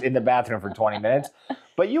you're just in the bathroom for 20 minutes.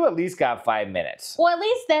 But you at least got 5 minutes. Well, at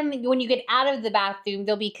least then when you get out of the bathroom,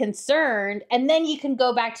 they'll be concerned. And then you can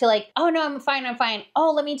go back to oh, no, I'm fine.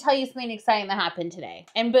 Oh, let me tell you something exciting that happened today.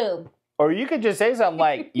 And boom. Or you could just say something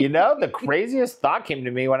like, the craziest thought came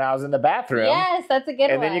to me when I was in the bathroom. Yes, that's a good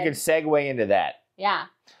one. And then you could segue into that. Yeah.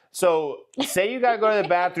 So say you got to go to the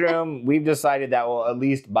bathroom. We've decided that will at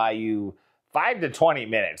least buy you 5 to 20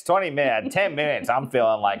 minutes. 20 minutes, 10 minutes, I'm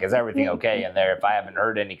feeling like, is everything okay in there if I haven't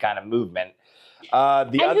heard any kind of movement?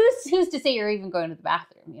 Who's to say you're even going to the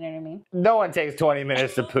bathroom? You know what I mean? No one takes 20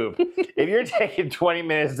 minutes to poop. If you're taking 20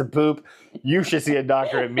 minutes to poop, you should see a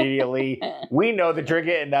doctor immediately. We know that you're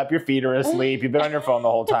getting up, your feet are asleep, you've been on your phone the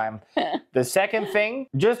whole time. The second thing,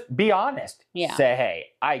 just be honest. Yeah. Say, hey,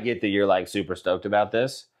 I get that you're super stoked about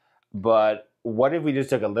this, but what if we just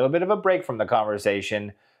took a little bit of a break from the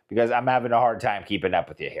conversation because I'm having a hard time keeping up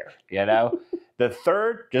with you here, The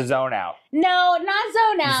third, just zone out. No, not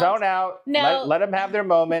zone out. Zone out. No. Let them have their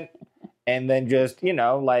moment. And then just, keep it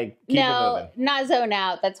moving. No, not zone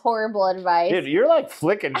out. That's horrible advice. Dude, you're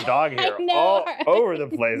flicking dog hair all over the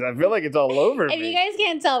place. I feel like it's all over me. If you guys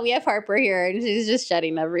can't tell, we have Harper here, and she's just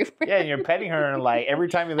shedding everywhere. Yeah, and you're petting her, and every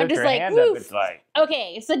time you lift your hand woof. up, it's like...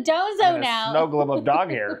 Okay, so don't zone out. Snuggle of dog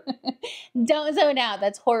hair. Don't zone out.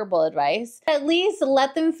 That's horrible advice. At least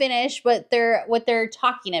let them finish what they're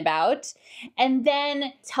talking about, and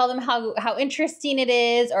then tell them how interesting it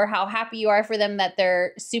is or how happy you are for them that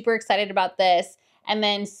they're super excited about this, and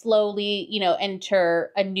then slowly,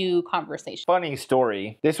 enter a new conversation. Funny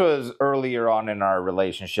story. This was earlier on in our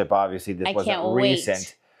relationship. Obviously, this wasn't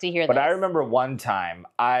recent. To hear but this. I remember one time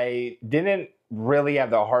I didn't really have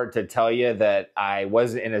the heart to tell you that I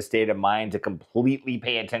wasn't in a state of mind to completely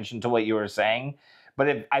pay attention to what you were saying.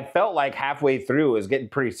 But I felt like halfway through it was getting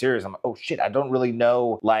pretty serious. I'm like, oh shit, I don't really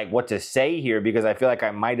know what to say here because I feel like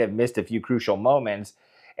I might have missed a few crucial moments.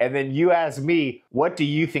 And then you asked me, what do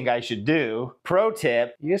you think I should do? Pro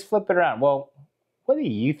tip, you just flip it around. Well, what do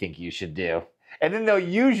you think you should do? And then they'll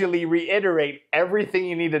usually reiterate everything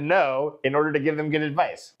you need to know in order to give them good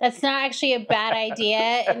advice. That's not actually a bad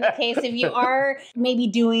idea in the case if you are maybe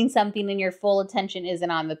doing something and your full attention isn't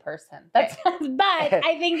on the person. But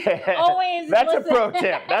I think always That's a pro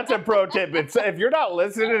tip. That's a pro tip. If you're not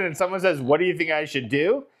listening and someone says, what do you think I should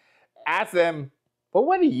do? Ask them, well,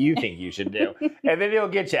 what do you think you should do? And then it'll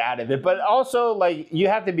get you out of it. But also, you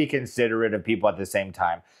have to be considerate of people at the same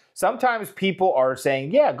time. Sometimes people are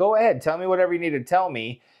saying, yeah, go ahead, tell me whatever you need to tell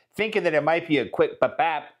me, thinking that it might be a quick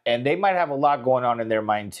bap, and they might have a lot going on in their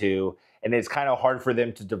mind too, and it's kind of hard for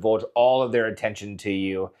them to divulge all of their attention to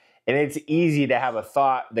you. And it's easy to have a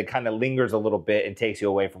thought that kind of lingers a little bit and takes you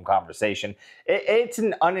away from conversation. It's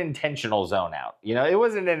an unintentional zone out. It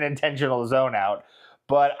wasn't an intentional zone out,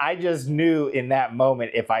 but I just knew in that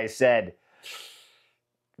moment if I said,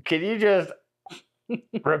 can you just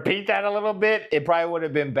Repeat that a little bit. It probably would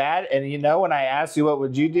have been bad. And you know, when I asked you what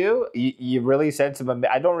would you do, you really said some.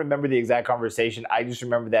 I don't remember the exact conversation. I just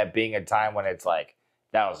remember that being a time when it's like,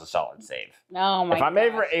 that was a solid save. Oh my! If I'm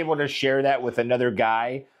ever able to share that with another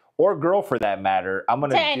guy or girl for that matter, I'm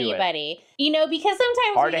gonna to do anybody. You know, because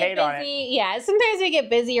sometimes Hard we to get hate on busy. Yeah, sometimes we get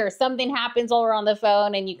busy or something happens while we're on the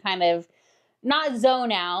phone and you kind of not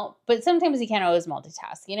zone out, but sometimes you can't always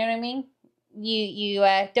multitask. You know what I mean? You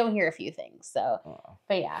don't hear a few things. So,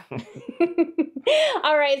 but yeah.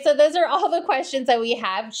 All right. So those are all the questions that we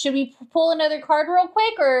have. Should we pull another card real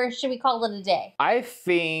quick or should we call it a day? I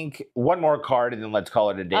think one more card and then let's call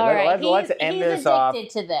it a day. All right. Let's end this off. He's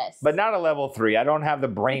addicted to this. But not a level 3. I don't have the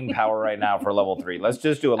brain power right now for level 3. Let's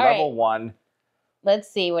just do a level 1.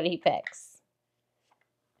 Let's see what he picks.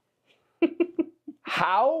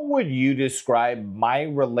 How would you describe my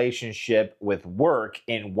relationship with work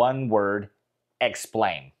in one word?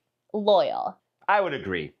 Explain. Loyal. I would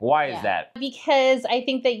agree. Why is that? Because I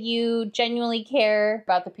think that you genuinely care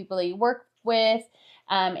about the people that you work with.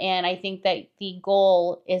 And I think that the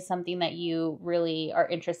goal is something that you really are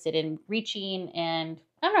interested in reaching. And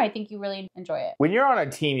I don't know, I think you really enjoy it. When you're on a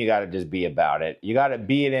team, you got to just be about it. You got to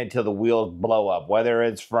be in it until the wheels blow up, whether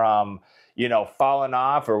it's from, you know, falling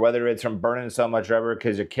off or whether it's from burning so much rubber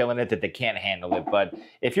because you're killing it that they can't handle it. But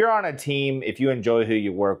if you're on a team, if you enjoy who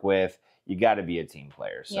you work with, you got to be a team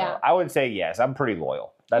player. So I would say yes, I'm pretty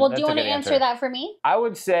loyal. Well, do you want to answer that for me? I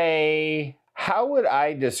would say, how would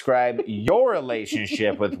I describe your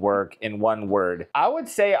relationship with work in one word? I would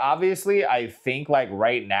say, obviously, I think like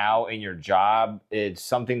right now in your job, it's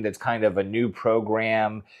something that's kind of a new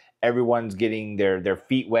program. Everyone's getting their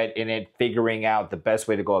feet wet in it, figuring out the best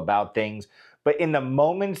way to go about things. But in the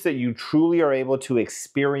moments that you truly are able to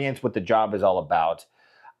experience what the job is all about,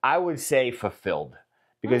 I would say fulfilled.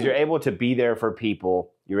 Because you're able to be there for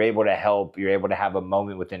people, you're able to help, you're able to have a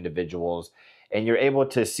moment with individuals, and you're able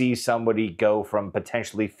to see somebody go from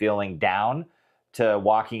potentially feeling down to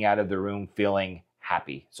walking out of the room feeling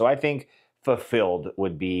happy. So I think fulfilled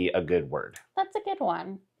would be a good word. That's a good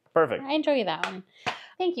one. Perfect. I enjoy that one.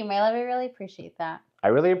 Thank you, my love. I really appreciate that. I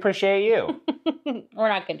really appreciate you. We're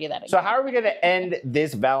not going to do that again. So how are we going to end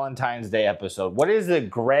this Valentine's Day episode? What is the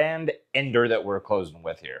grand ender that we're closing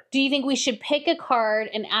with here? Do you think we should pick a card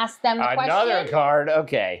and ask them the question? Another card?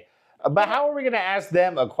 Okay. But how are we going to ask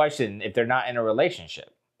them a question if they're not in a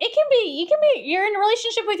relationship? It can be, you're in a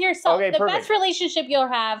relationship with yourself. Okay, the perfect. best relationship you'll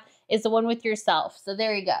have is the one with yourself. So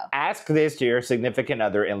there you go. Ask this to your significant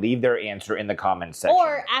other and leave their answer in the comments section.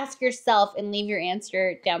 Or ask yourself and leave your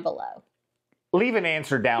answer down below. Leave an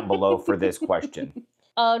answer down below for this question.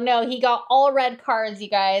 Oh no, he got all red cards, you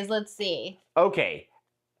guys. Let's see. Okay.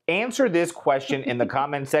 Answer this question in the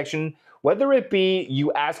comment section, whether it be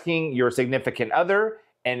you asking your significant other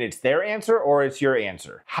and it's their answer or it's your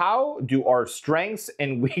answer. How do our strengths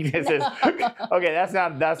and weaknesses... Okay, that's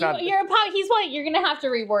not... He's white. You're going to have to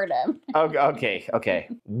reword him. Okay.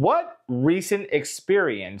 What recent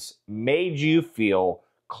experience made you feel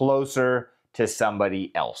closer to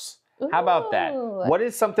somebody else? How about that? What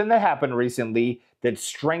is something that happened recently that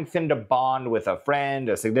strengthened a bond with a friend,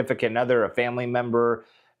 a significant other, a family member,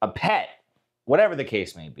 a pet, whatever the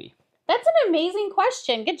case may be? That's an amazing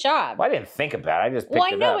question. Good job. Well, I didn't think about it. I just picked it up.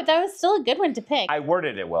 Well, I know, but that was still a good one to pick. I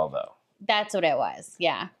worded it well, though. That's what it was.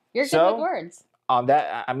 Yeah. You're good with words. On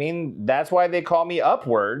that, I mean, that's why they call me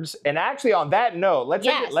Upwards. And actually, on that note,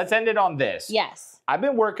 let's end it on this. Yes. I've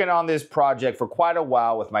been working on this project for quite a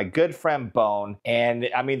while with my good friend Bone. And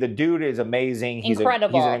I mean, the dude is amazing. He's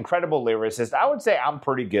incredible. He's an incredible lyricist. I would say I'm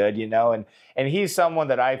pretty good, you know, and he's someone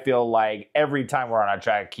that I feel like every time we're on a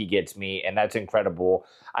track, he gets me. And that's incredible.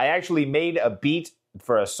 I actually made a beat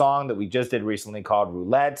for a song that we just did recently called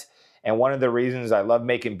Roulette. And one of the reasons I love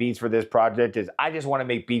making beats for this project is I just want to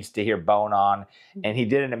make beats to hear Bone on. And he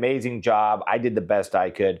did an amazing job. I did the best I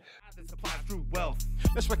could.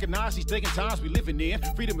 Let's recognize these days and times we living in.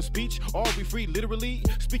 Freedom of speech, are we free literally?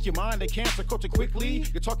 Speak your mind, they cancel culture quickly.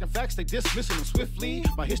 You're talking facts, they dismissing them swiftly.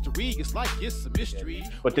 My history is like it's a mystery.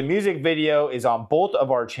 But the music video is on both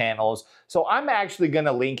of our channels. So I'm actually going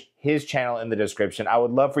to link his channel in the description. I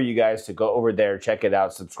would love for you guys to go over there, check it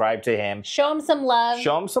out, subscribe to him. Show him some love.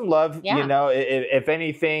 Show him some love. Yeah. You know, if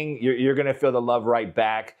anything, you're going to feel the love right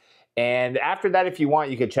back. And after that, if you want,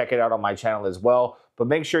 you can check it out on my channel as well. But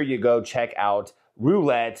make sure you go check out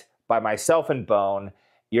Roulette by myself and Bone.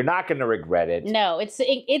 You're not going to regret it. No,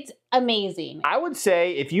 it's amazing. I would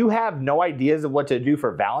say if you have no ideas of what to do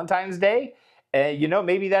for Valentine's Day And you know,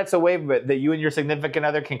 maybe that's a way that you and your significant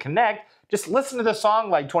other can connect. Just listen to the song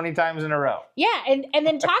like 20 times in a row. Yeah, and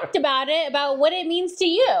then talked about it, about what it means to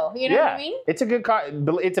you. You know what I mean? It's a good,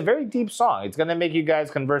 it's a very deep song. It's going to make you guys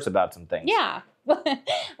converse about some things. Yeah.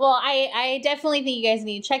 Well, I definitely think you guys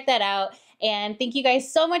need to check that out. And thank you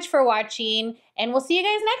guys so much for watching. And we'll see you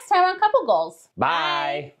guys next time on Couple Goals.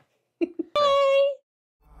 Bye. Bye.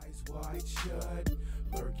 Eyes wide shut,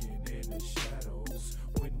 lurking in the shadows.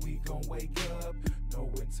 When we gon' wake up,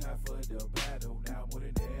 knowing time for the battle. Now more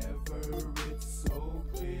than ever, it's so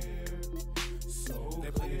clear. So they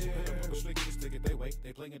playing Geppetto, put a string in the stick it, they wait.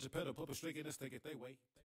 They playing Geppetto, put a string in the stick it, they wait.